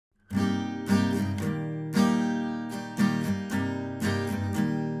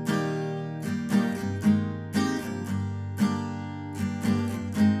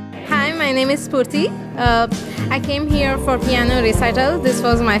my name is Spurti. I came here for piano recital. This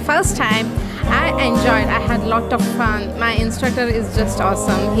was my first time. I enjoyed. I had a lot of fun. My instructor is just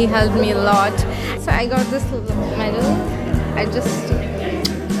awesome. He helped me a lot. So I got this medal.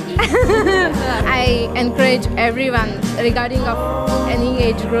 I encourage everyone regarding of any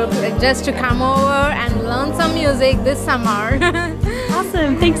age group just to come over and learn some music this summer.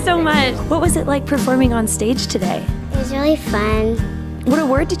 Awesome. Thanks so much. What was it like performing on stage today? It was really fun. What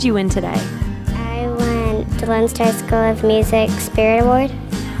award did you win today? I won the Lone Star School of Music Spirit Award.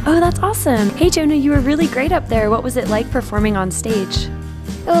 Oh, that's awesome. Hey, Jonah, you were really great up there. What was it like performing on stage?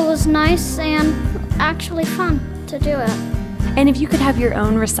 It was nice and actually fun to do it. And if you could have your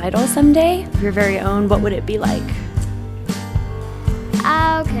own recital someday, your very own, what would it be like?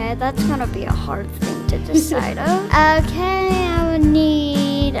 Okay, that's gonna be a hard thing to decide on. Okay, I would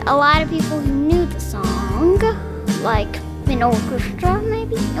need a lot of people who knew the song, like an orchestra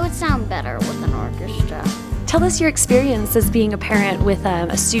maybe. It would sound better with an orchestra. Tell us your experience as being a parent with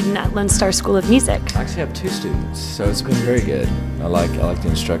a student at Lone Star School of Music. I actually have 2 students, so it's been very good. I like the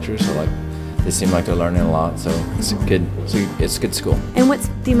instructors. They seem like they're learning a lot, so it's a good school. And what's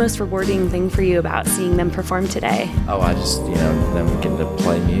the most rewarding thing for you about seeing them perform today? Oh, I just, them getting to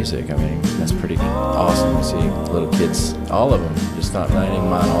play music. I mean, that's pretty awesome to see little kids, all of them, just not even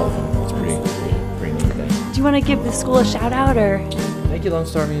mind all of them. It's pretty neat thing. Do you want to give the school a shout out or? Thank you, Lone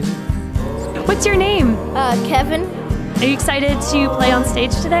Star Music. What's your name? Kevin. Are you excited to play on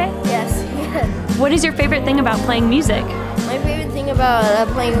stage today? Yes. What is your favorite thing about playing music? My favorite thing about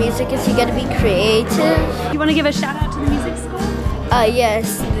playing music is you get to be creative. You want to give a shout out to the music school?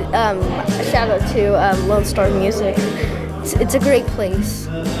 Yes. Shout out to Lone Star Music. It's a great place.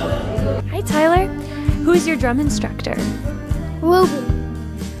 Hi, Tyler. Who is your drum instructor?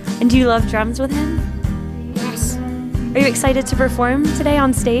 Ruben. And do you love drums with him? Yes. Are you excited to perform today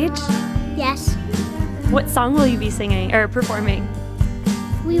on stage? Yes. What song will you be singing or performing?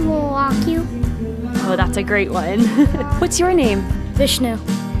 We Will Walk You. Oh, that's a great one. What's your name? Vishnu.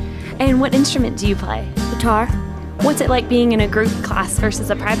 And what instrument do you play? Guitar. What's it like being in a group class versus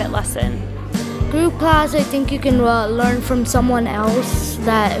a private lesson? Group class, I think you can learn from someone else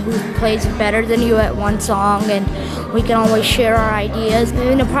who plays better than you at one song, and we can always share our ideas.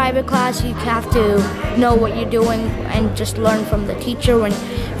 In a private class, you have to know what you're doing and just learn from the teacher when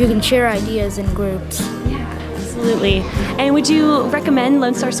you can share ideas in groups. Yeah, absolutely. And would you recommend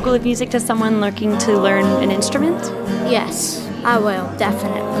Lone Star School of Music to someone looking to learn an instrument? Yes, I will,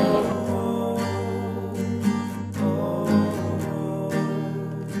 definitely.